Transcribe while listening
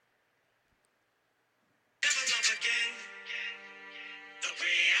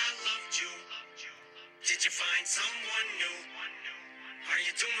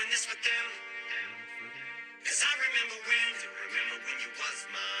this for them. Cause I remember when you was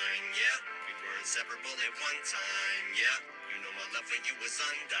mine, yeah. We were inseparable at one time, yeah. You know my love for you was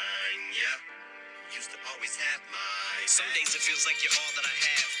undying, yeah. Used to always have my Some days it feels like you're all that I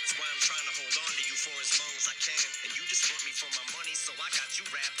have. That's why I'm trying to hold on to you for as long as I can. And you just want me for my money, so I got you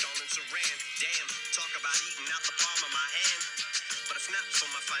wrapped all in saran. Damn, talk about eating out the palm of my hand. But if not for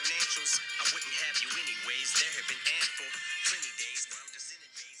my financials, I wouldn't have you anyways. There have been ample, plenty days where I'm just in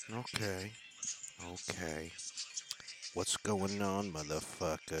a daze. Okay. What's going on,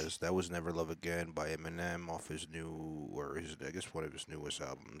 motherfuckers? That was Never Love Again by Eminem off his new, or his, I guess one of his newest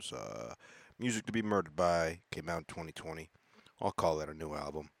albums. Music to Be Murdered By came out in 2020. I'll call that a new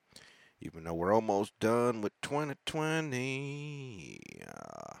album. Even though we're almost done with 2020.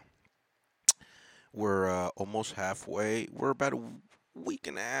 We're almost halfway. We're about a week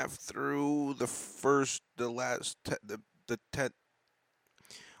and a half through the 10th.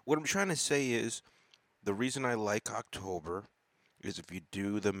 What I'm trying to say is, the reason I like October is if you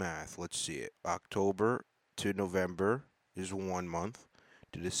do the math. Let's see it. October to November is 1 month.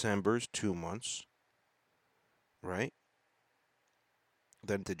 To December is 2 months. Right?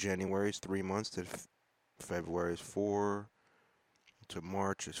 Then to January is 3 months. To February is 4. To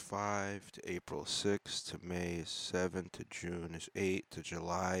March is 5. To April is 6. To May is 7. To June is 8. To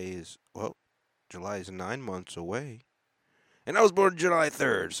July is 9 months away. And I was born July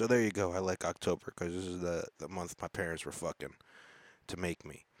 3rd, so there you go. I like October because this is the month my parents were fucking to make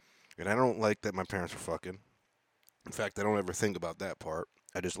me. And I don't like that my parents were fucking. In fact, I don't ever think about that part.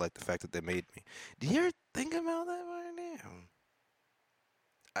 I just like the fact that they made me. Do you ever think about that right now?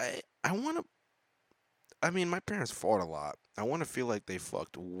 I want to. I mean, my parents fought a lot. I want to feel like they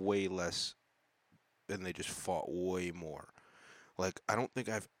fucked way less than they just fought way more. Like, I don't think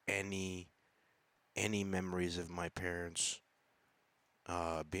I have any memories of my parents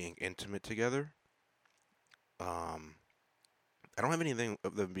being intimate together. Um, I don't have anything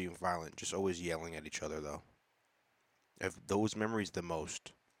of them being violent. Just always yelling at each other, though. I have those memories the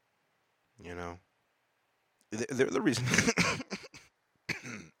most. You know, they're the reason.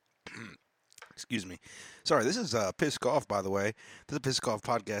 Excuse me. Sorry, this is Pissed Off, by the way. This is Pissed Off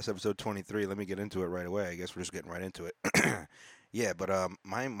Podcast, episode 23. Let me get into it right away. I guess we're just getting right into it. Yeah, but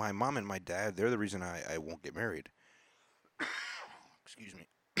my mom and my dad, they're the reason I won't get married. Excuse me.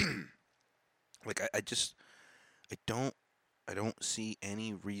 Like, I don't, I don't see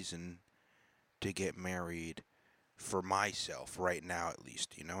any reason to get married for myself right now, at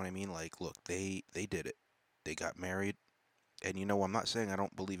least. You know what I mean? Like, look, they did it. They got married. And, I'm not saying I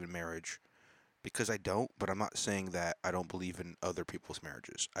don't believe in marriage. Because I don't, but I'm not saying that I don't believe in other people's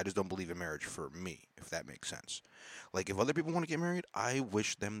marriages. I just don't believe in marriage for me, if that makes sense. Like, if other people want to get married, I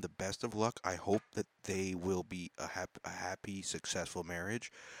wish them the best of luck. I hope that they will be a happy, successful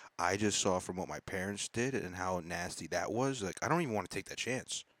marriage. I just saw from what my parents did and how nasty that was. Like, I don't even want to take that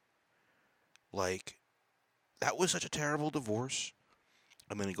chance. Like, that was such a terrible divorce.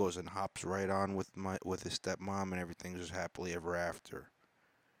 And then he goes and hops right on with his stepmom, and everything's just happily ever after.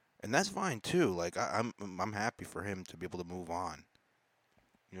 And that's fine too. Like, I'm happy for him to be able to move on.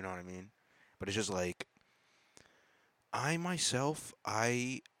 You know what I mean? But it's just like, I myself,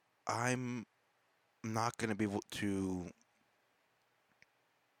 I'm not gonna be able to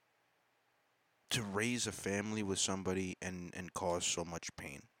raise a family with somebody and cause so much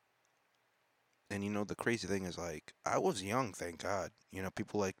pain. And the crazy thing is, like, I was young, thank God.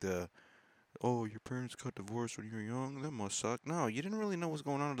 People like oh, your parents got divorced when you were young. That must suck. No, you didn't really know what was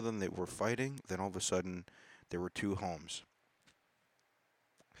going on other than they were fighting. Then all of a sudden, there were two homes.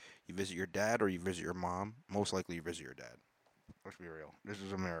 You visit your dad or you visit your mom. Most likely, you visit your dad. Let's be real. This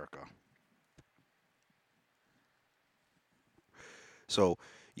is America. So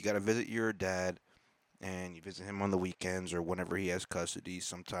you got to visit your dad, and you visit him on the weekends or whenever he has custody.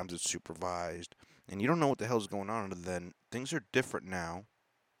 Sometimes it's supervised, and you don't know what the hell's going on. Other than things are different now,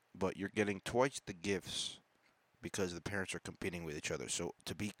 but you're getting twice the gifts because the parents are competing with each other. So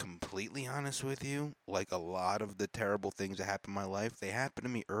to be completely honest with you, like, a lot of the terrible things that happen in my life, they happen to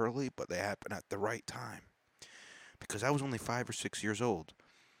me early, but they happen at the right time. Because I was only 5 or 6 years old,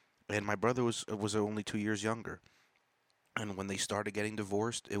 and my brother was only 2 years younger. And when they started getting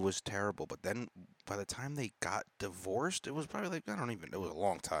divorced, it was terrible. But then, by the time they got divorced, it was probably like, I don't even. It was a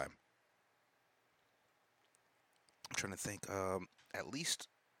long time. I'm trying to think. At least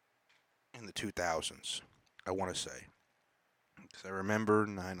in the 2000s, I want to say, because I remember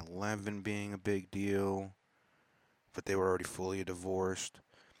 9/11 being a big deal, but they were already fully divorced.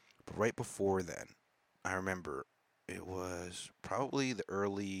 But right before then, I remember it was probably the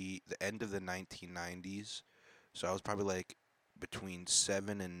end of the 1990s. So I was probably like between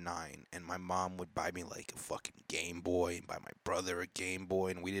 7 and 9, and my mom would buy me like a fucking Game Boy and buy my brother a Game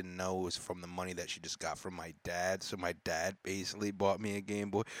Boy, and we didn't know it was from the money that she just got from my dad. So my dad basically bought me a Game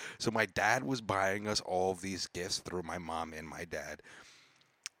Boy. So my dad was buying us all of these gifts through my mom and my dad.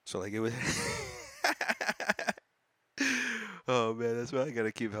 So like it was. Oh man, that's why I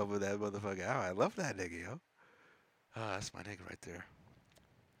gotta keep helping that motherfucker out. I love that nigga, yo. Ah, that's my nigga right there.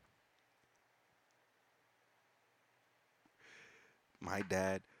 My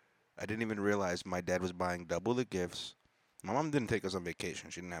dad, I didn't even realize my dad was buying double the gifts. My mom didn't take us on vacation.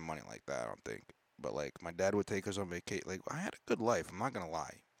 She didn't have money like that, I don't think. But like my dad would take us on vacation. Like I had a good life. I'm not gonna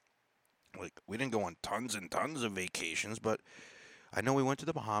lie. Like we didn't go on tons and tons of vacations, but I know we went to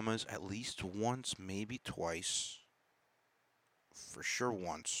the Bahamas at least once, maybe twice. For sure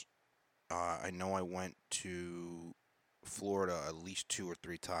once. I know I went to Florida at least 2 or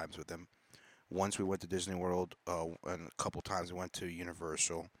 3 times with him. Once we went to Disney World, and a couple times we went to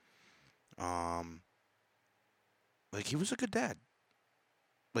Universal. Um, like he was a good dad.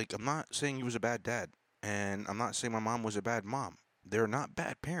 Like I'm not saying he was a bad dad, and I'm not saying my mom was a bad mom. They're not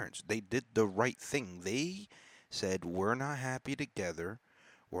bad parents. They did the right thing. They said we're not happy together.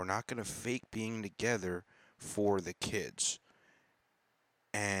 We're not gonna fake being together for the kids.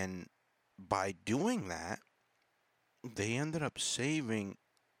 And by doing that, they ended up saving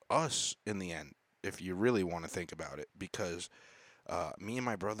us in the end, if you really want to think about it. Because me and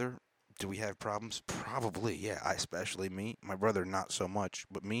my brother, do we have problems? Probably, yeah. Especially me. My brother, not so much.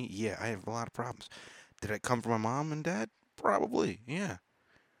 But me, yeah, I have a lot of problems. Did it come from my mom and dad? Probably, yeah.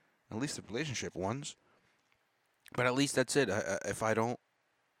 At least the relationship ones. But at least that's it. If I don't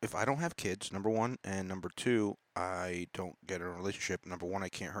have kids, number one, and number two, I don't get in a relationship. Number one, I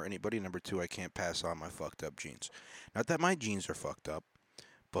can't hurt anybody. Number two, I can't pass on my fucked up genes. Not that my genes are fucked up,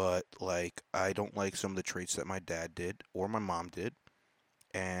 but like I don't like some of the traits that my dad did or my mom did,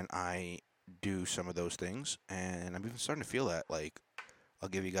 and I do some of those things, and I'm even starting to feel that. Like I'll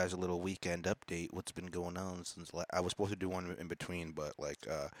give you guys a little weekend update. What's been going on since I was supposed to do one in between, but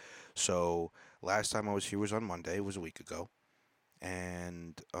so last time I was here was on Monday. It was a week ago,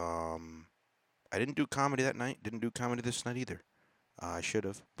 and I didn't do comedy that night. Didn't do comedy this night either. I should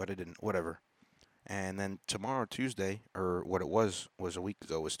have, but I didn't. Whatever. And then tomorrow, Tuesday, or what it was a week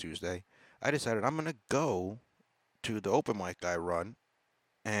ago, was Tuesday. I decided I'm gonna go to the open mic I run,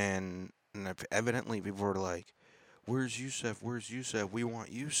 and evidently people were like, "Where's Yusef? Where's Yusef? We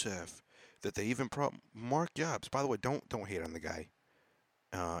want Yusef." That they even Mark Jobs. By the way, don't hate on the guy.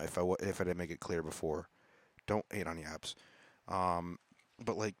 If I didn't make it clear before, don't hate on Yabs. Um,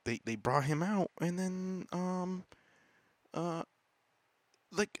 but like they brought him out, and then uh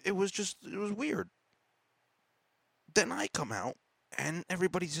like it was weird. Then I come out, and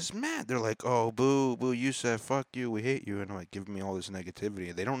everybody's just mad. They're like, "Oh, boo, boo, Yusef, fuck you, we hate you," and like giving me all this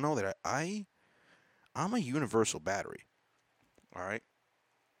negativity. They don't know that I'm a universal battery. All right,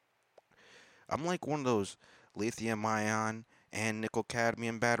 I'm like one of those lithium ion and nickel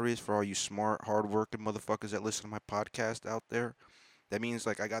cadmium batteries for all you smart, hardworking motherfuckers that listen to my podcast out there. That means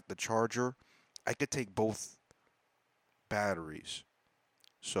like I got the charger. I could take both batteries.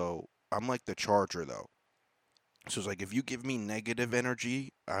 So I'm like the charger though. So it's like if you give me negative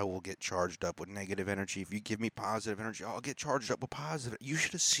energy, I will get charged up with negative energy. If you give me positive energy, I'll get charged up with positive. You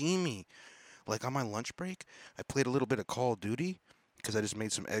should have seen me. Like on my lunch break, I played a little bit of Call of Duty because I just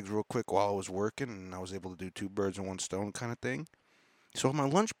made some eggs real quick while I was working, and I was able to do two birds in one stone kind of thing. So on my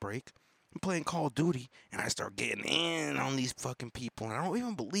lunch break, I'm playing Call of Duty, and I start getting in on these fucking people, and I don't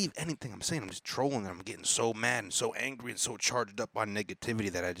even believe anything I'm saying. I'm just trolling them. I'm getting so mad and so angry and so charged up on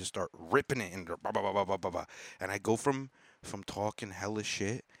negativity that I just start ripping it and blah, blah, blah, blah, blah, blah, blah. And I go from talking hella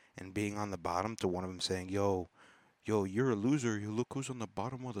shit and being on the bottom to one of them saying, yo, you're a loser. You look who's on the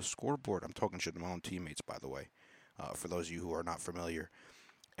bottom of the scoreboard. I'm talking shit to my own teammates, by the way, for those of you who are not familiar.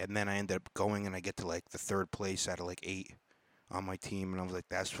 And then I end up going and I get to like the third place out of like 8 on my team, and I was like,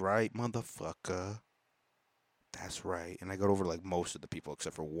 "That's right, motherfucker. That's right." And I got over like most of the people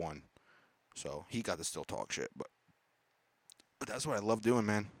except for one, so he got to still talk shit. But that's what I love doing,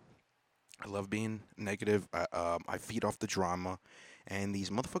 man. I love being negative. I feed off the drama, and these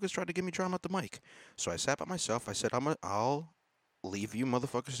motherfuckers tried to give me drama at the mic. So I sat by myself. I said, I'll leave you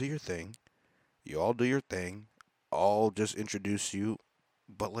motherfuckers to your thing. You all do your thing. I'll just introduce you,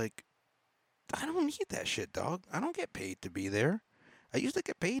 but like I don't need that shit, dog. I don't get paid to be there. I used to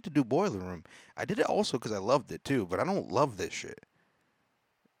get paid to do Boiler Room. I did it also because I loved it too, but I don't love this shit.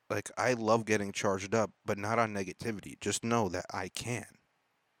 Like, I love getting charged up, but not on negativity. Just know that I can.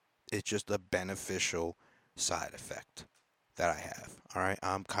 It's just a beneficial side effect that I have. All right?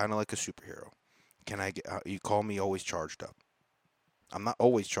 I'm kind of like a superhero. Can I get, you call me always charged up. I'm not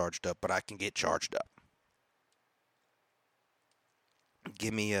always charged up, but I can get charged up.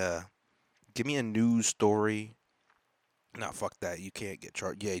 Give me a news story. No, fuck that. You can't get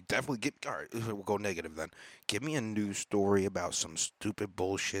charged. Yeah, definitely get. All right, we'll go negative then. Give me a news story about some stupid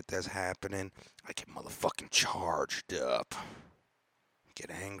bullshit that's happening. I get motherfucking charged up. Get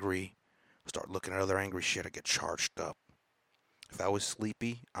angry. Start looking at other angry shit. I get charged up. If I was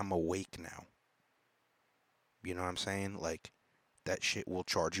sleepy, I'm awake now. You know what I'm saying? Like, that shit will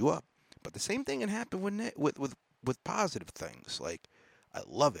charge you up. But the same thing can happen with positive things. Like, I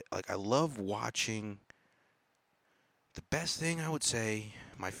love it. Like, I love watching. The best thing I would say,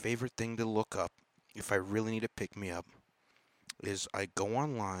 my favorite thing to look up, if I really need to pick me up, is I go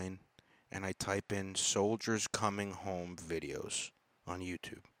online and I type in soldiers coming home videos on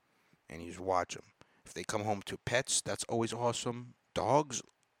YouTube, and you just watch them. If they come home to pets, that's always awesome. Dogs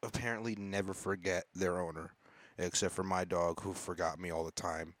apparently never forget their owner, except for my dog, who forgot me all the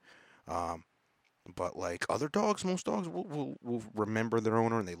time. Um, but like other dogs, most dogs will remember their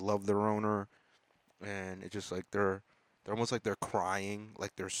owner and they love their owner, and it's just like they're almost like they're crying,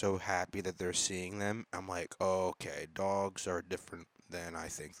 like they're so happy that they're seeing them. I'm like, oh, okay, dogs are different than I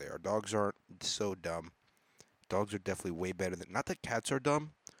think they are. Dogs aren't so dumb. Dogs are definitely way better than. Not that cats are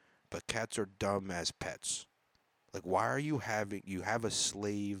dumb, but cats are dumb as pets. Like, why are you having. You have a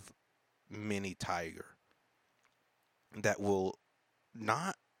slave mini tiger that will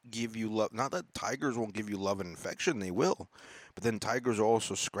not give you love. Not that tigers won't give you love and affection, they will. But then tigers will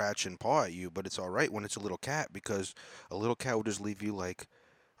also scratch and paw at you, but it's all right when it's a little cat, because a little cat will just leave you like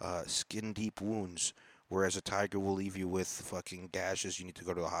skin deep wounds, whereas a tiger will leave you with fucking gashes. You need to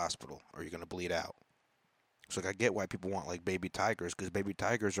go to the hospital or you're gonna bleed out. So like, I get why people want like baby tigers, because baby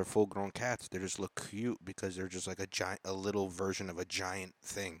tigers are full grown cats. They just look cute because they're just like a little version of a giant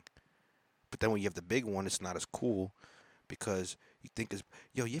thing. But then when you have the big one, it's not as cool, because you think is,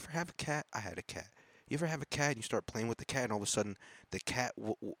 yo, you ever have a cat? I had a cat. You ever have a cat and you start playing with the cat, and all of a sudden the cat,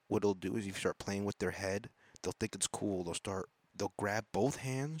 what it'll do is, if you start playing with their head, they'll think it's cool. They'll grab both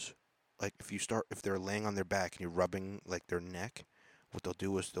hands. Like if they're laying on their back and you're rubbing like their neck, what they'll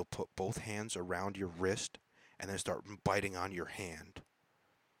do is they'll put both hands around your wrist and then start biting on your hand.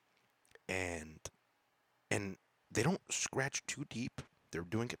 And they don't scratch too deep. They're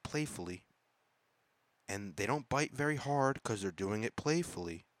doing it playfully, and they don't bite very hard because they're doing it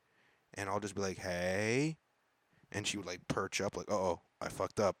playfully. And I'll just be like, "Hey," and she would like perch up, like, "Oh, I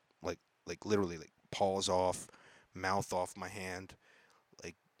fucked up," like literally, like paws off, mouth off my hand,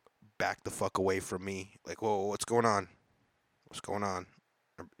 like back the fuck away from me, like, "Whoa, what's going on? What's going on?"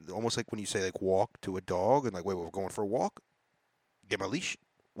 Almost like when you say like walk to a dog, and like, "Wait, we're going for a walk. Get my leash.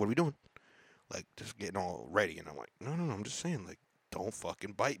 What are we doing?" Like just getting all ready, and I'm like, "No, no, no. I'm just saying, like, don't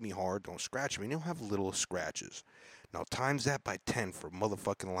fucking bite me hard. Don't scratch me. And you'll have little scratches. Now times that by 10 for a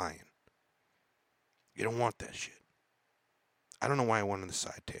motherfucking lion. You don't want that shit." I don't know why I went on the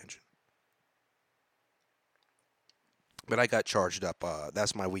side tangent. But I got charged up.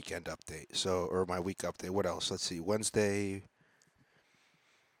 That's my weekend update. Or my week update. What else? Let's see. Wednesday.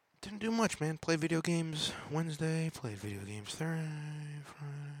 Didn't do much, man. Play video games Wednesday. Played video games Thursday.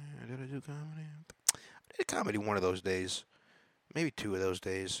 Friday. Did I do comedy? I did comedy one of those days. Maybe two of those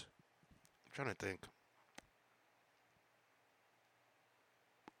days. I'm trying to think.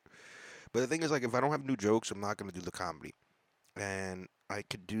 But the thing is, like, if I don't have new jokes, I'm not going to do the comedy. And I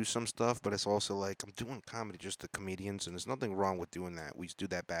could do some stuff, but it's also like I'm doing comedy just to comedians, and there's nothing wrong with doing that. We used to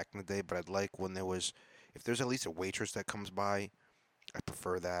do that back in the day, but I'd like when if there's at least a waitress that comes by, I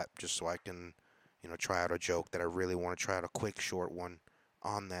prefer that, just so I can, try out a joke that I really want to try out, a quick, short one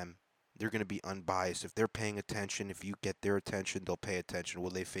on them. They're going to be unbiased. If they're paying attention, if you get their attention, they'll pay attention. Will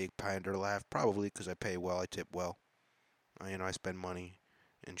they fake pie or laugh? Probably, because I pay well, I tip well. I spend money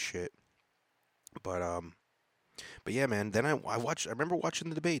and shit. But yeah, man. Then I watched. I remember watching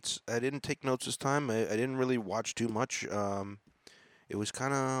the debates. I didn't take notes this time. I didn't really watch too much. It was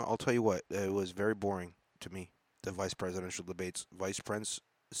kind of. I'll tell you what. It was very boring to me. The vice presidential debates. Vice Prince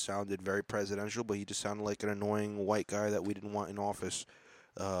sounded very presidential, but he just sounded like an annoying white guy that we didn't want in office.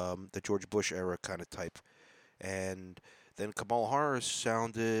 The George Bush era kind of type. And then Kamala Harris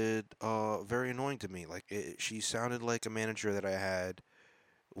sounded very annoying to me. Like she sounded like a manager that I had,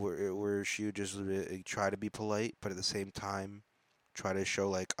 where she would just try to be polite, but at the same time try to show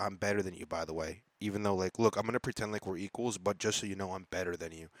like, I'm better than you, by the way. Even though, like, look, I'm gonna pretend like we're equals, but just so you know, I'm better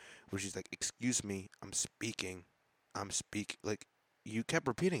than you. Where she's like, excuse me, I'm speaking. Like, you kept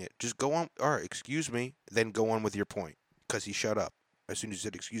repeating it. Just go on. All right, excuse me, then go on with your point. Because he shut up as soon as you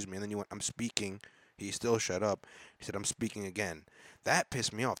said excuse me, and then you went, I'm speaking. He still shut up. He said, I'm speaking again. That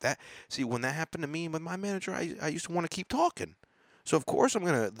pissed me off. See, when that happened to me with my manager, I used to want to keep talking. So of course I'm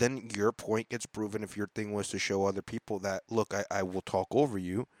gonna. Then your point gets proven if your thing was to show other people that look, I will talk over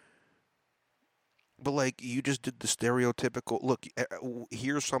you. But like you just did the stereotypical look.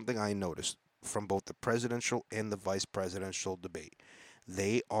 Here's something I noticed from both the presidential and the vice presidential debate.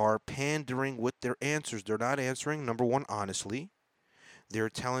 They are pandering with their answers. They're not answering number one honestly. They're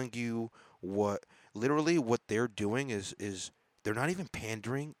telling you what literally what they're doing is they're not even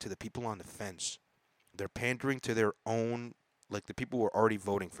pandering to the people on the fence. They're pandering to their own like the people who are already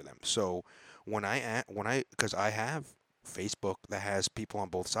voting for them. So when I because I have Facebook that has people on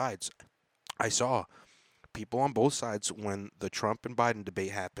both sides. I saw people on both sides when the Trump and Biden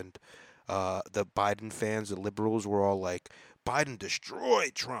debate happened. The Biden fans, the liberals, were all like, "Biden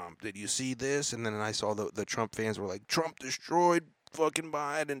destroyed Trump. Did you see this?" And then I saw the Trump fans were like, "Trump destroyed fucking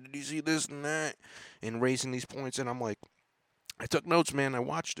Biden. Did you see this and that?" And raising these points, and I'm like, I took notes, man. I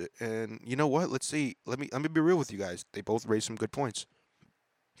watched it, and you know what? Let's see. Let me be real with you guys. They both raised some good points.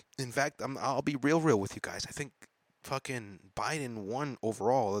 In fact, I'll be real with you guys. I think fucking Biden won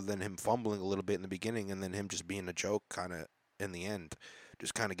overall, other than him fumbling a little bit in the beginning, and then him just being a joke, kind of in the end,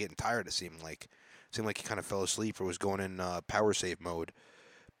 just kind of getting tired. Seemed like he kind of fell asleep or was going in power save mode.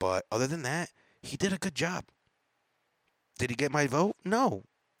 But other than that, he did a good job. Did he get my vote? No.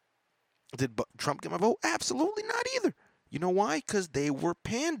 Did Trump get my vote? Absolutely not either. You know why? Because they were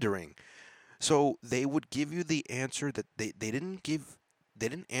pandering. So they would give you the answer that they didn't give. They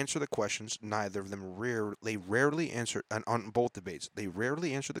didn't answer the questions. Neither of them they rarely answer on both debates. They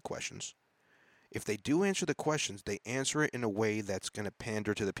rarely answer the questions. If they do answer the questions, they answer it in a way that's going to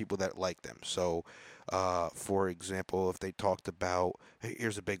pander to the people that like them. So, for example, if they talked about,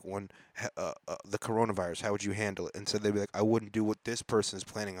 here's a big one, the coronavirus, how would you handle it? And so they'd be like, I wouldn't do what this person is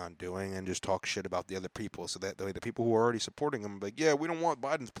planning on doing and just talk shit about the other people. So that the people who are already supporting them, like, yeah, we don't want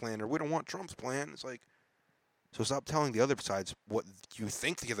Biden's plan or we don't want Trump's plan. It's like, so stop telling the other sides what you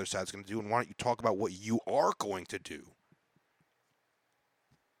think the other side's going to do, and why don't you talk about what you are going to do?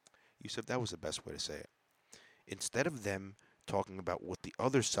 You said that was the best way to say it. Instead of them talking about what the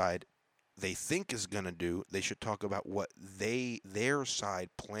other side they think is going to do, they should talk about what their side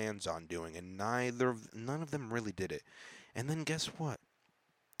plans on doing, and none of them really did it. And then guess what?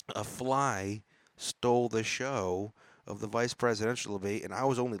 A fly stole the show of the vice presidential debate, and I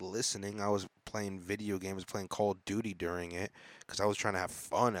was only listening. I was playing video games, playing Call of Duty during it, because I was trying to have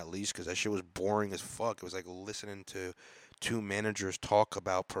fun at least, because that shit was boring as fuck. It was like listening to two managers talk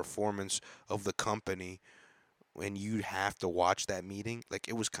about performance of the company, and you'd have to watch that meeting. Like,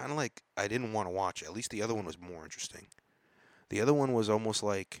 it was kind of like I didn't want to watch it. At least the other one was more interesting. The other one was almost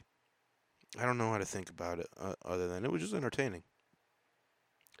like I don't know how to think about it other than it was just entertaining.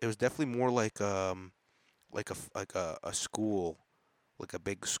 It was definitely more like a school, like a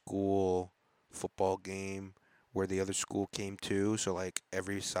big school football game where the other school came too. So like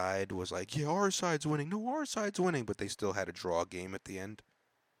every side was like, yeah, our side's winning. No, our side's winning, but they still had a draw game at the end.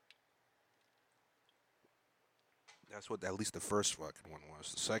 That's what at least the first fucking one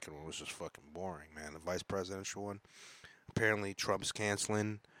was. The second one was just fucking boring, man. The vice presidential one. Apparently Trump's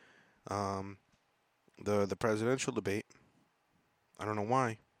canceling um, the presidential debate. I don't know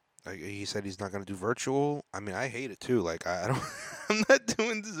why. Like, he said he's not gonna do virtual. I mean, I hate it too. Like I don't, I'm not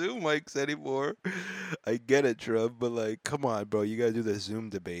doing Zoom mics anymore. I get it, Trump, but like, come on, bro, you gotta do the Zoom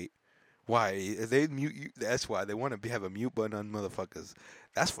debate. Why? If they mute you, that's why they want to have a mute button on motherfuckers.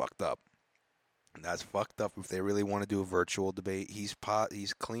 That's fucked up. That's fucked up. If they really want to do a virtual debate, he's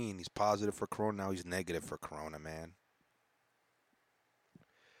clean. He's positive for corona. Now he's negative for corona, man.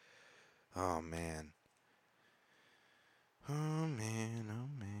 Oh man. Oh man. Oh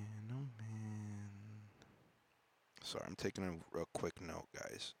man. Oh man. Sorry, I'm taking a quick note,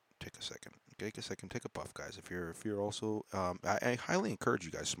 guys. Take a second. Take a second. Take a puff, guys. If you're also, I highly encourage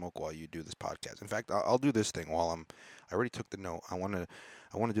you guys smoke while you do this podcast. In fact, I'll do this thing while I'm. I already took the note. I want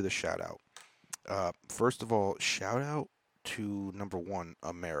to do the shout out. First of all, shout out to number one,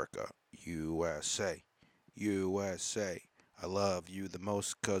 America, USA, USA. I love you the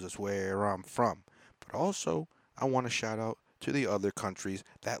most 'cause it's where I'm from. But also, I want to shout out to the other countries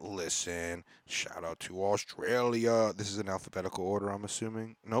that listen. Shout out to Australia. This is in alphabetical order, I'm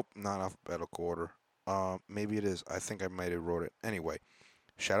assuming. Nope, not alphabetical order. Maybe it is. I think I might have wrote it. Anyway,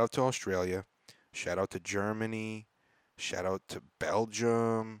 shout out to Australia. Shout out to Germany. Shout out to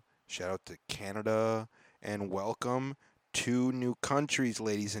Belgium. Shout out to Canada. And welcome two new countries,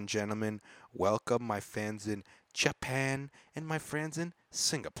 ladies and gentlemen. Welcome my fans in Japan and my friends in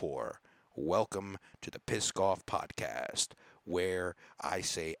Singapore. Welcome to the Piss Off Podcast, where I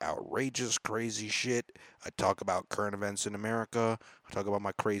say outrageous, crazy shit. I talk about current events in America. I talk about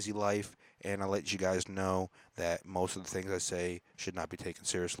my crazy life. and I'll let you guys know that most of the things I say should not be taken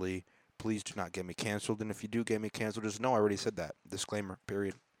seriously. Please do not get me canceled, and if you do get me canceled, just know I already said that. Disclaimer,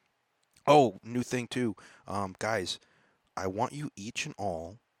 period. Oh, new thing too. Guys, I want you each and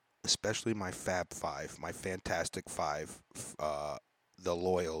all, especially my Fab Five, my Fantastic Five, the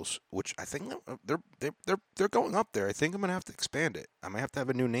loyals, which I think they're going up there. I think I'm gonna have to expand it. I might have to have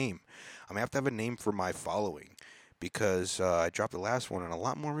a new name. I might have to have a name for my following because I dropped the last one and a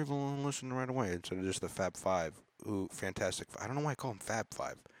lot more people listened right away instead of just the Fab Five. Ooh, Fantastic. I don't know why I call them Fab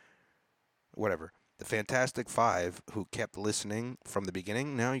Five. Whatever. The Fantastic Five who kept listening from the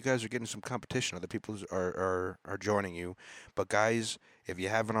beginning. Now you guys are getting some competition. Other people are joining you. But guys, if you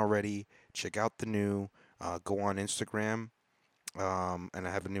haven't already, check out the new. Go on Instagram, and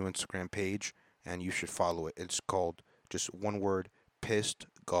I have a new Instagram page, and you should follow it. It's called just one word, Pissed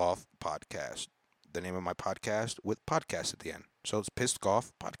Golf Podcast. The name of my podcast with podcast at the end. So it's Pissed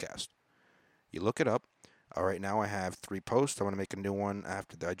Golf Podcast. You look it up. All right, now I have 3 posts. I want to make a new one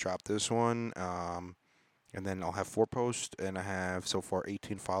after I drop this one. And then I'll have 4 posts, and I have so far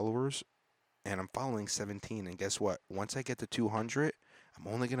 18 followers, and I'm following 17. And guess what? Once I get to 200, I'm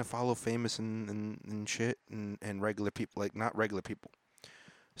only going to follow famous and shit and regular people, like not regular people.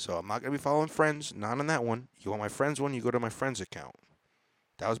 So I'm not going to be following friends, not on that one. You want my friends one, you go to my friends account.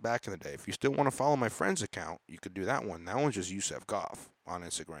 That was back in the day. If you still want to follow my friends account, you could do that one. That one's just Yusef Goff on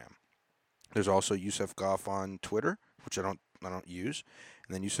Instagram. There's also Yusef Goff on Twitter, which I don't use,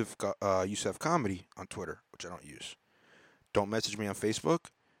 and then Yusef Comedy on Twitter, which I don't use. Don't message me on Facebook.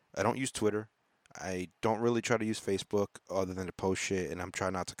 I don't use Twitter. I don't really try to use Facebook other than to post shit, and I'm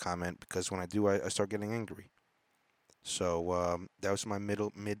trying not to comment because when I do, I start getting angry. So that was my mid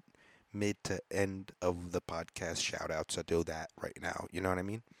to end of the podcast shout outs. I do that right now. You know what I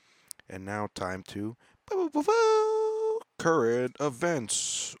mean? And now time to current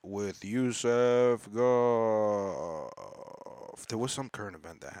events with Yusef Goff. There was some current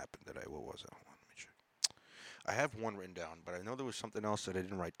event that happened today. What was it? Hold on, let me check. I have one written down, but I know there was something else that I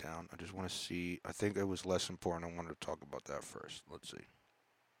didn't write down. I just want to see. I think it was less important. I wanted to talk about that first. Let's see.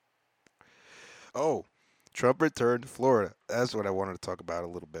 Oh, Trump returned to Florida. That's what I wanted to talk about a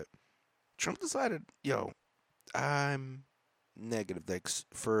little bit. Trump decided, I'm negative. Like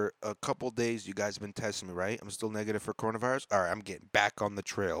for a couple days, you guys have been testing me, right? I'm still negative for coronavirus. All right, I'm getting back on the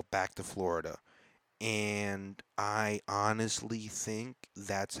trail, back to Florida. And I honestly think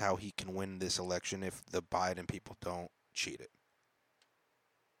that's how he can win this election if the Biden people don't cheat it.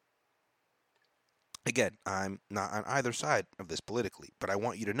 Again, I'm not on either side of this politically, but I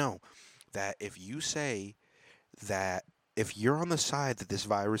want you to know that if you say that if you're on the side that this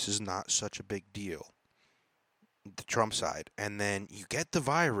virus is not such a big deal, the Trump side, and then you get the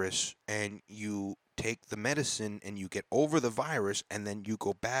virus and you take the medicine and you get over the virus and then you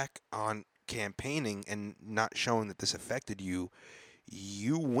go back on campaigning and not showing that this affected you,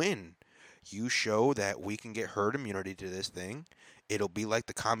 you win. You show that we can get herd immunity to this thing. It'll be like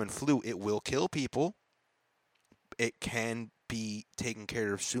the common flu. It will kill people. It can be taken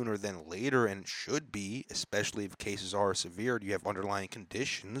care of sooner than later and should be, especially if cases are severe. You have underlying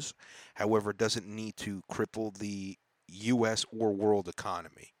conditions. However, it doesn't need to cripple the U.S. or world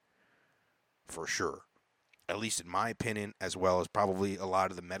economy, for sure. At least in my opinion, as well as probably a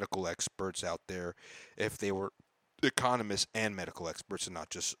lot of the medical experts out there, if they were economists and medical experts and not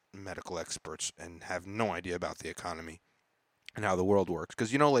just medical experts and have no idea about the economy and how the world works.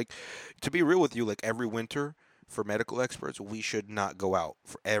 Because, like, to be real with you, like every winter, for medical experts, we should not go out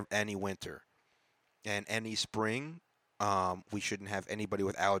for any winter. And any spring, we shouldn't have anybody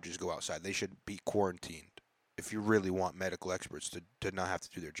with allergies go outside. They should be quarantined if you really want medical experts to not have to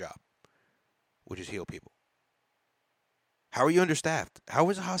do their job, which is heal people. How are you understaffed? How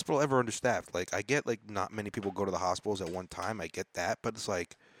is a hospital ever understaffed? Like, I get, like, not many people go to the hospitals at one time. I get that. But it's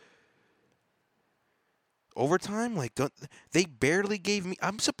like, overtime? Like, they barely gave me...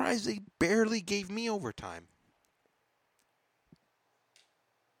 I'm surprised they barely gave me overtime.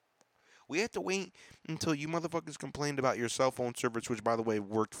 We had to wait until you motherfuckers complained about your cell phone service, which, by the way,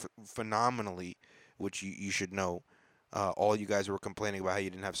 worked phenomenally, which you should know. All you guys were complaining about how you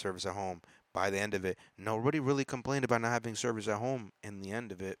didn't have service at home. By the end of it, nobody really complained about not having service at home. In the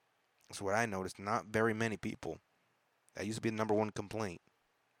end of it, that's what I noticed. Not very many people. That used to be the number one complaint.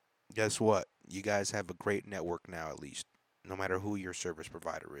 Guess what? You guys have a great network now, at least, no matter who your service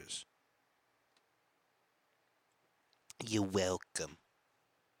provider is. You're welcome.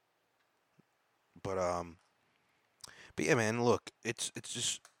 But yeah, man. Look, it's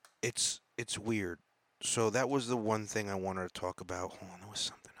weird. So that was the one thing I wanted to talk about. Hold on, there was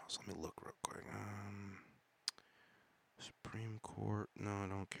something else. Let me look real quick. Supreme Court. No, I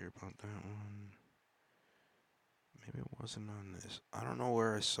don't care about that one. Maybe it wasn't on this. I don't know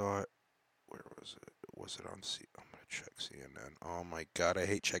where I saw it. Where was it? Was it on I'm gonna check CNN. Oh my god, I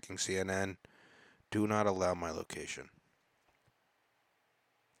hate checking CNN. Do not allow my location.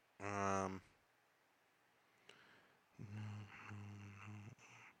 Um.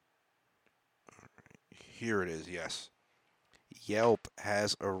 Here it is. Yes. Yelp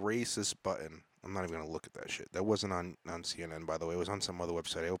has a racist button. I'm not even gonna look at that shit. That wasn't on CNN, by the way. It was on some other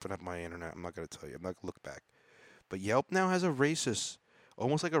website. I opened up my internet. I'm not gonna tell you. I'm not gonna look back. But Yelp now has a racist,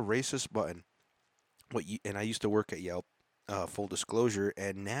 almost like a racist button. And I used to work at Yelp, full disclosure,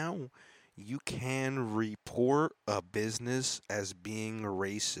 and now you can report a business as being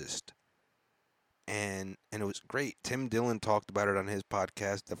racist. And it was great. Tim Dillon talked about it on his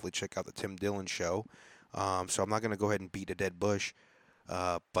podcast. Definitely check out the Tim Dillon show. So I'm not gonna go ahead and beat a dead bush,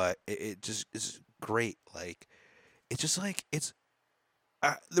 but it just is great. Like it's just like it's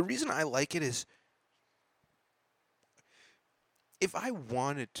the reason I like it is if I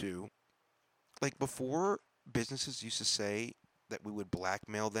wanted to, like before, businesses used to say that we would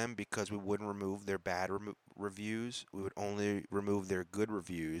blackmail them because we wouldn't remove their bad reviews. We would only remove their good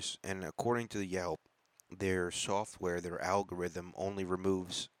reviews. And according to Yelp, their software, their algorithm only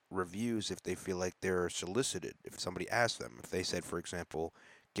removes reviews if they feel like they're solicited. If somebody asks them, if they said, for example,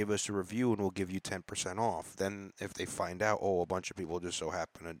 give us a review and we'll give you 10% off. Then if they find out, oh, a bunch of people just so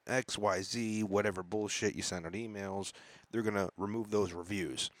happen to XYZ, whatever bullshit you send out emails, they're going to remove those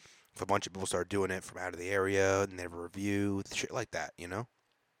reviews. If a bunch of people start doing it from out of the area and they have a review, shit like that, you know?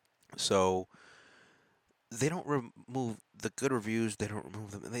 So they don't remove the good reviews. They don't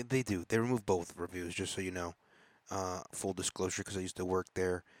remove them. They do. They remove both reviews, just so you know. Full disclosure, because I used to work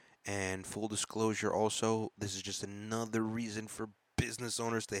there. And full disclosure also, this is just another reason for business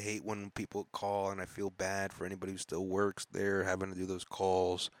owners to hate when people call, and I feel bad for anybody who still works there having to do those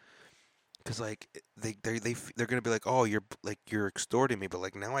calls. Cause like they're gonna be like, oh, you're extorting me, but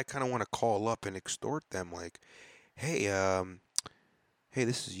like now I kind of want to call up and extort them, like, hey, hey,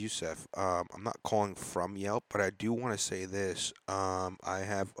 this is Yusef. I'm not calling from Yelp, but I do want to say this. I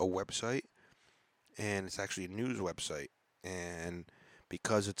have a website, and it's actually a news website, and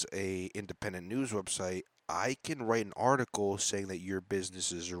because it's a independent news website, I can write an article saying that your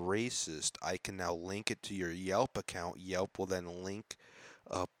business is racist. I can now link it to your Yelp account. Yelp will then link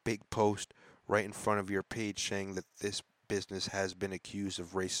a big post right in front of your page saying that this business has been accused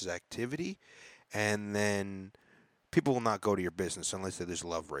of racist activity, and then people will not go to your business unless they just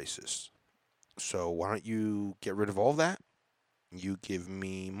love racists. So why don't you get rid of all that? You give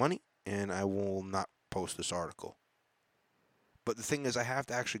me money, and I will not post this article. But the thing is, I have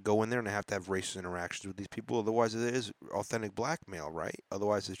to actually go in there and I have to have racist interactions with these people. Otherwise, it is authentic blackmail, right?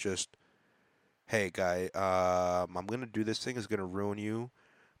 Otherwise, it's just, hey, guy, I'm going to do this thing. It's going to ruin you.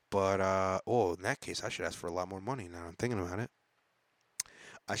 But, oh, in that case, I should ask for a lot more money now I'm thinking about it.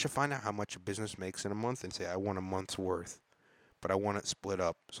 I should find out how much a business makes in a month and say, I want a month's worth. But I want it split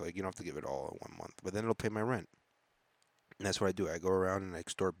up. So, like, you don't have to give it all in 1 month. But then it'll pay my rent. And that's what I do. I go around and I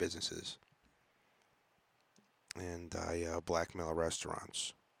extort businesses. And I blackmail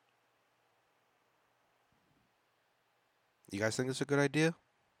restaurants. You guys think it's a good idea?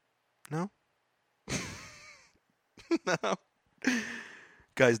 No? No.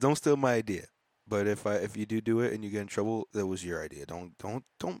 Guys, don't steal my idea. But if you do it and you get in trouble, that was your idea.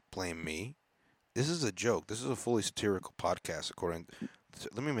 Don't blame me. This is a joke. This is a fully satirical podcast.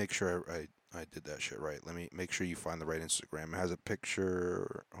 Let me make sure I did that shit right. Let me make sure you find the right Instagram. It has a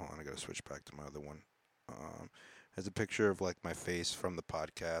picture. Hold on, I gotta switch back to my other one. Has a picture of like my face from the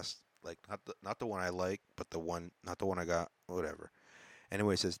podcast, like not the one I like, but not the one I got. Whatever.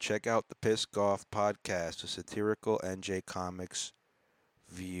 Anyway, it says check out the Pissed Off podcast, a satirical NJ Comics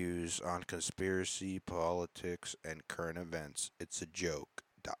views on conspiracy, politics, and current events. It's a joke. ...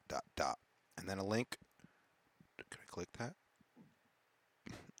 And then a link. Can I click that?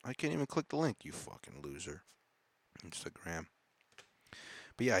 I can't even click the link, you fucking loser. Instagram.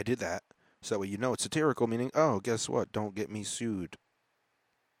 But yeah, I did that. So you know it's satirical, meaning, oh, guess what? Don't get me sued.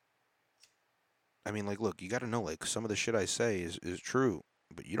 I mean, like, look, you gotta know, like, some of the shit I say is true,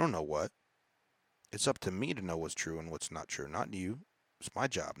 but you don't know what. It's up to me to know what's true and what's not true, not you. It's my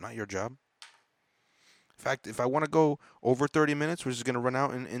job, not your job. In fact, if I want to go over 30 minutes, which is going to run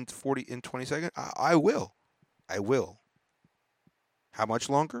out in 20 seconds, I will. I will. How much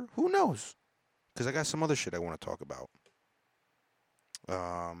longer? Who knows? Because I got some other shit I want to talk about. Hold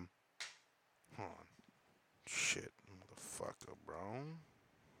on. Shit. Motherfucker, bro.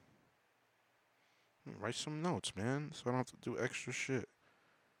 Write some notes, man, so I don't have to do extra shit.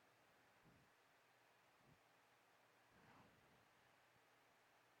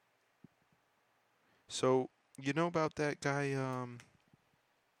 So, you know about that guy, you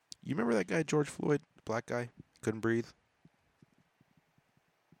remember that guy, George Floyd, black guy, couldn't breathe?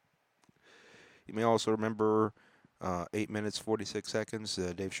 You may also remember 8 minutes, 46 seconds,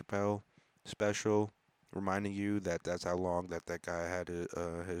 Dave Chappelle special, reminding you that that's how long that guy had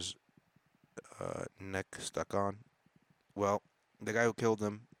his neck stuck on. Well, the guy who killed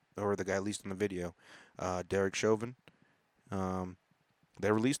him, or the guy at least in the video, Derek Chauvin, um,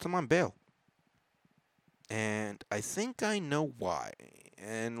 they released him on bail. And I think I know why.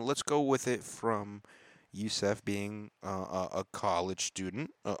 And let's go with it from Youssef being a college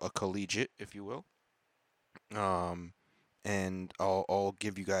student, a collegiate, if you will. Um, and I'll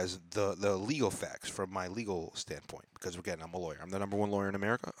give you guys the legal facts from my legal standpoint because again I'm a lawyer. I'm the number one lawyer in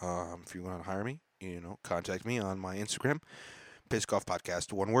America. If you want to hire me, contact me on my Instagram, Piskoff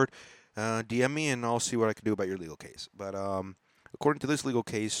Podcast, one word. DM me and I'll see what I can do about your legal case. But according to this legal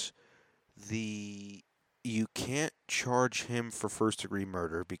case, the you can't charge him for first degree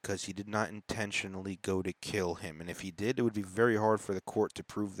murder because he did not intentionally go to kill him, and if he did, it would be very hard for the court to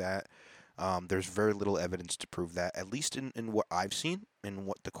prove that. There's very little evidence to prove that, at least in what I've seen and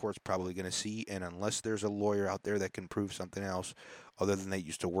what the court's probably going to see. And unless there's a lawyer out there that can prove something else, other than they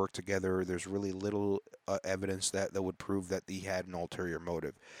used to work together, there's really little evidence that would prove that he had an ulterior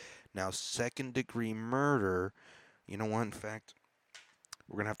motive. Now, second degree murder, you know what? In fact,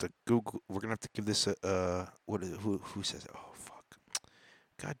 we're gonna have to Google. We're gonna have to give this a what is it, who says it? Oh fuck!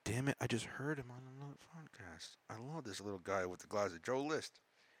 God damn it! I just heard him on another podcast. I love this little guy with the glasses, Joe List.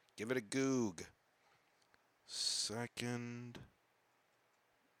 Give it a goog. Second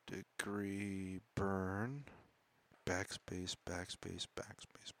degree burn. Backspace, backspace,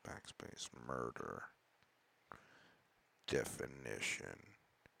 backspace, backspace. Murder. Definition.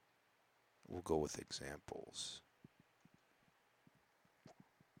 We'll go with examples.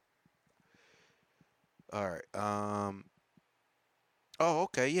 All right. Oh,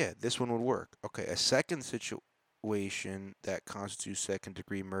 okay. Yeah, this one would work. Okay, a second situation that constitutes second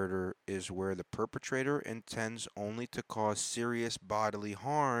degree murder is where the perpetrator intends only to cause serious bodily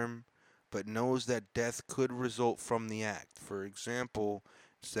harm, but knows that death could result from the act. For example,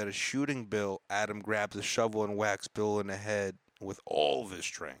 instead of shooting Bill, Adam grabs a shovel and whacks Bill in the head with all of his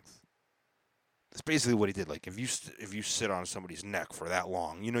strength. That's basically what he did. Like if you sit on somebody's neck for that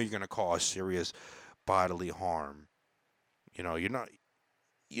long, you know you're gonna cause serious bodily harm. You know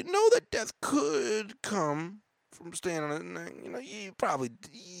that death could come from staying on it. You probably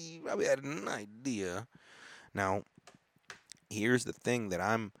had an idea. Now, here's the thing that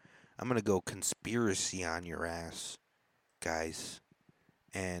I'm gonna go conspiracy on your ass, guys,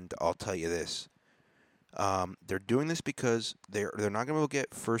 and I'll tell you this. They're doing this because they're not gonna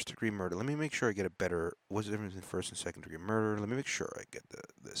get first degree murder. Let me make sure I get a better. What's the difference in first and second degree murder? Let me make sure I get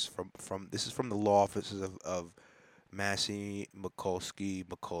this from this is from the law offices of Massey, Mikulski,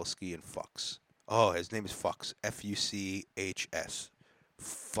 and Fuchs. Oh, his name is Fuchs. Fuchs.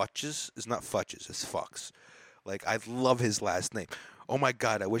 Futches? It's not Futches, it's Fuchs. Like, I love his last name. Oh my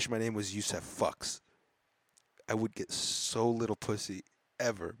god, I wish my name was Yusef Fuchs. I would get so little pussy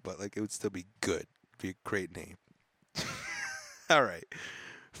ever, but, like, it would still be good. It'd be a great name. All right.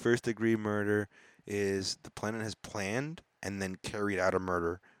 First degree murder is the plaintiff has planned and then carried out a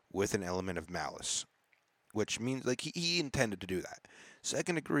murder with an element of malice, which means like he intended to do that.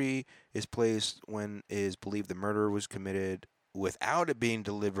 Second degree is placed when it is believed the murder was committed without it being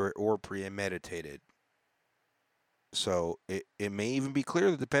deliberate or premeditated. So it may even be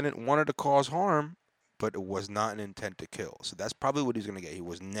clear the defendant wanted to cause harm, but it was not an intent to kill. So that's probably what he's going to get. He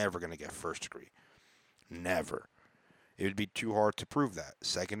was never going to get first degree. Never. It would be too hard to prove that.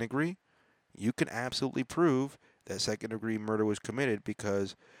 Second degree, you can absolutely prove that second degree murder was committed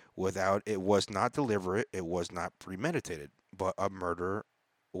because without it was not deliberate, it was not premeditated, but a murder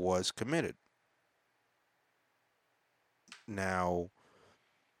was committed. Now,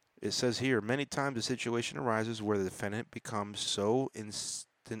 it says here many times a situation arises where the defendant becomes so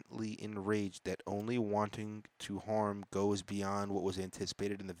instantly enraged that only wanting to harm goes beyond what was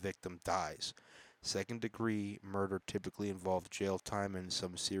anticipated and the victim dies. Second degree murder typically involves jail time and in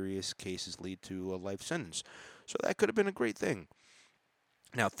some serious cases lead to a life sentence. So that could have been a great thing.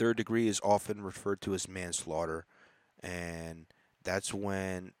 Now, third degree is often referred to as manslaughter, and that's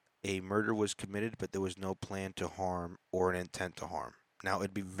when a murder was committed but there was no plan to harm or an intent to harm. Now,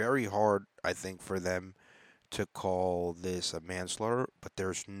 it'd be very hard, I think, for them to call this a manslaughter, but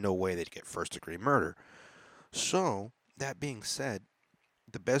there's no way they'd get first degree murder. So, that being said,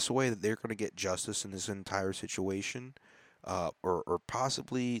 the best way that they're going to get justice in this entire situation, or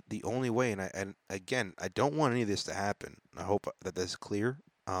possibly the only way, and again, I don't want any of this to happen. I hope that that's clear.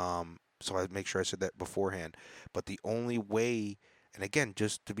 So I make sure I said that beforehand. But the only way, and again,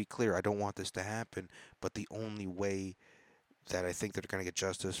 just to be clear, I don't want this to happen. But the only way that I think they're going to get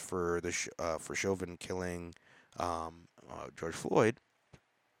justice for for Chauvin killing George Floyd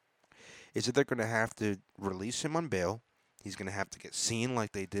is that they're going to have to release him on bail. He's going to have to get seen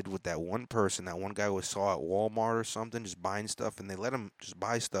like they did with that one person. That one guy was saw at Walmart or something just buying stuff, and they let him just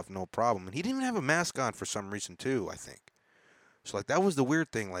buy stuff, no problem. And he didn't even have a mask on for some reason too, I think. So like that was the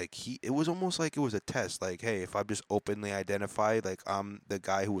weird thing. Like it was almost like it was a test. Like, hey, if I'm just openly identified, like I'm the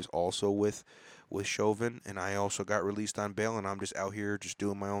guy who was also with Chauvin, and I also got released on bail, and I'm just out here just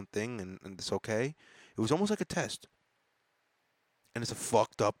doing my own thing, and it's okay. It was almost like a test, and it's a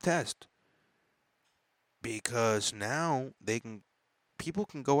fucked up test because now people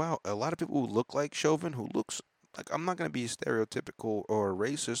can go out. A lot of people who look like Chauvin, who looks like, I'm not gonna be stereotypical or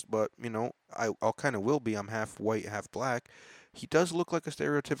racist, but I'll kind of will be. I'm half white, half black. He does look like a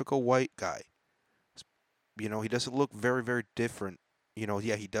stereotypical white guy. He doesn't look very, very different.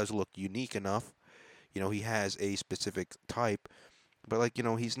 Yeah, he does look unique enough. He has a specific type, but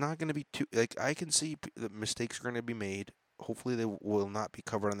he's not gonna be too like. I can see the mistakes are gonna be made. Hopefully, they will not be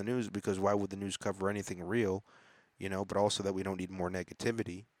covered on the news because why would the news cover anything real? But also that we don't need more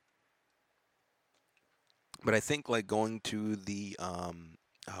negativity. But I think like going to the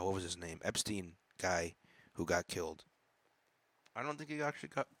what was his name? Epstein guy who got killed. I don't think he actually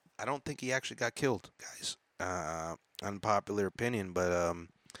got I don't think he actually got killed, guys. Unpopular opinion, but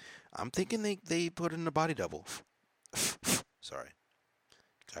I'm thinking they put in a body double. Sorry.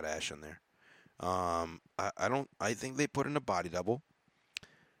 Got ash in there. I think they put in a body double.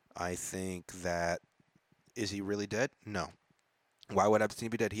 I think that is he really dead? No. Why would Epstein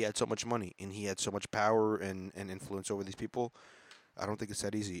be dead? He had so much money and he had so much power and influence over these people. I don't think it's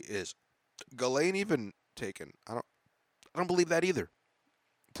that easy. Is Ghislaine even taken? I don't believe that either.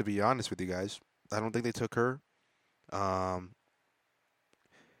 To be honest with you guys, I don't think they took her. Um,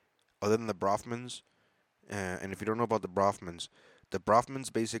 Other than the Brofmans, and if you don't know about the Brofmans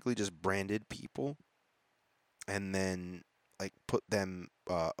basically just branded people and then like put them.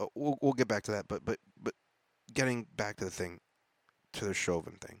 We'll get back to that, but getting back to the thing, to the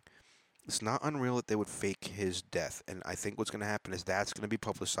Chauvin thing. It's not unreal that they would fake his death, and I think what's going to happen is that's going to be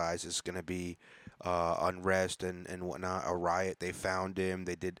publicized. It's going to be unrest and whatnot, a riot. They found him.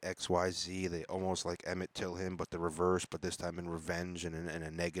 They did X, Y, Z. They almost like Emmett Till him, but the reverse. But this time in revenge and in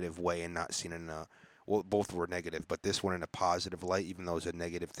a negative way, and not seen in a well, both were negative, but this one in a positive light, even though it's a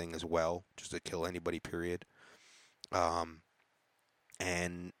negative thing as well, just to kill anybody. Period. Um,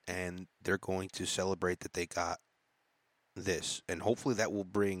 and they're going to celebrate that they got this, and hopefully that will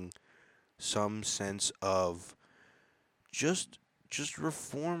bring some sense of just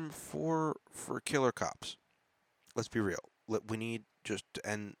reform for killer cops. Let's be real. We need just to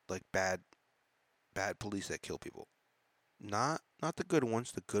end like bad police that kill people. Not the good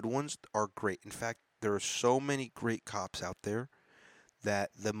ones. The good ones are great. In fact, there are so many great cops out there that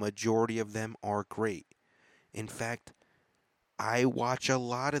the majority of them are great. In fact, I watch a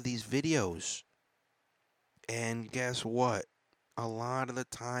lot of these videos, and guess what? A lot of the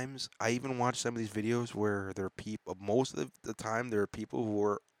times, I even watch some of these videos where there are people. Most of the time, there are people who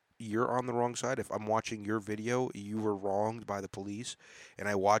are you're on the wrong side. If I'm watching your video, you were wronged by the police, and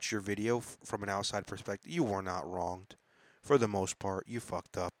I watch your video from an outside perspective, you were not wronged. For the most part, you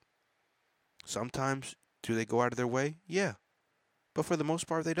fucked up. Sometimes, do they go out of their way? Yeah, but for the most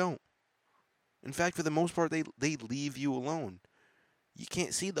part, they don't. In fact, for the most part, they leave you alone. You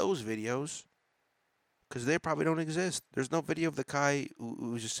can't see those videos because they probably don't exist. There's no video of the guy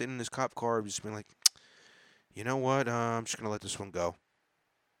who's just sitting in his cop car, just being like, you know what? I'm just gonna let this one go.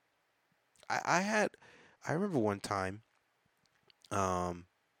 I remember one time, um,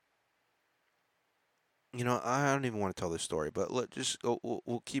 I don't even want to tell this story, but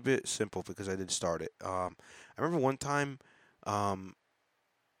we'll keep it simple because I did start it. I remember one time, um,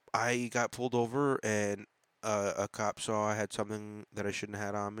 I got pulled over and a cop saw I had something that I shouldn't have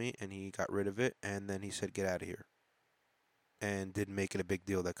had on me, and he got rid of it, and then he said, "Get out of here," and didn't make it a big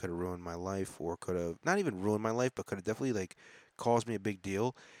deal that could have ruined my life, or could have not even ruined my life, but could have definitely like caused me a big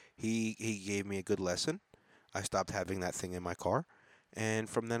deal. He gave me a good lesson. I stopped having that thing in my car, and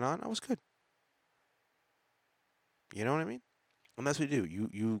from then on, I was good. You know what I mean? And that's what you do.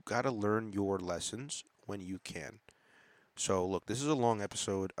 You gotta learn your lessons when you can. So look, this is a long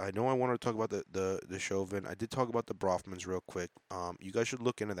episode. I know I wanted to talk about the Chauvin. I did talk about the Brofmans real quick. You guys should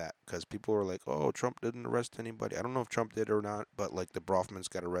look into that because people are like, "Oh, Trump didn't arrest anybody." I don't know if Trump did or not, but like the Brofmans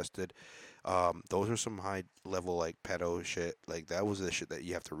got arrested. Those are some high level like pedo shit. Like that was the shit that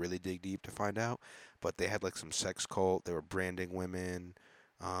you have to really dig deep to find out. But they had like some sex cult. They were branding women.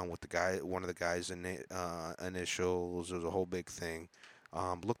 with the guy, one of the guys' initials. It was a whole big thing.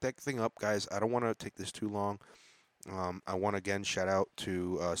 Look that thing up, guys. I don't want to take this too long. I want to again shout out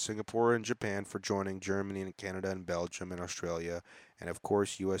to Singapore and Japan for joining, Germany and Canada and Belgium and Australia, and of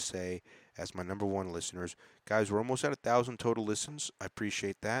course USA as my number one listeners. Guys, we're almost at 1,000 total listens. I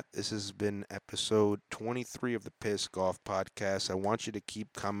appreciate that. This has been episode 23 of the Piss Golf Podcast. I want you to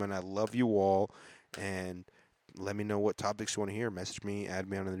keep coming. I love you all, and let me know what topics you want to hear. Message me, add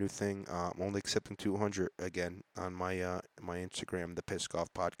me on the new thing. I'm only accepting 200 again on my Instagram, the Piss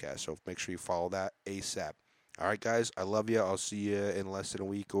Golf Podcast. So make sure you follow that ASAP. All right, guys, I love you. I'll see you in less than a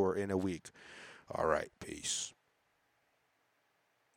week or in a week. All right, peace.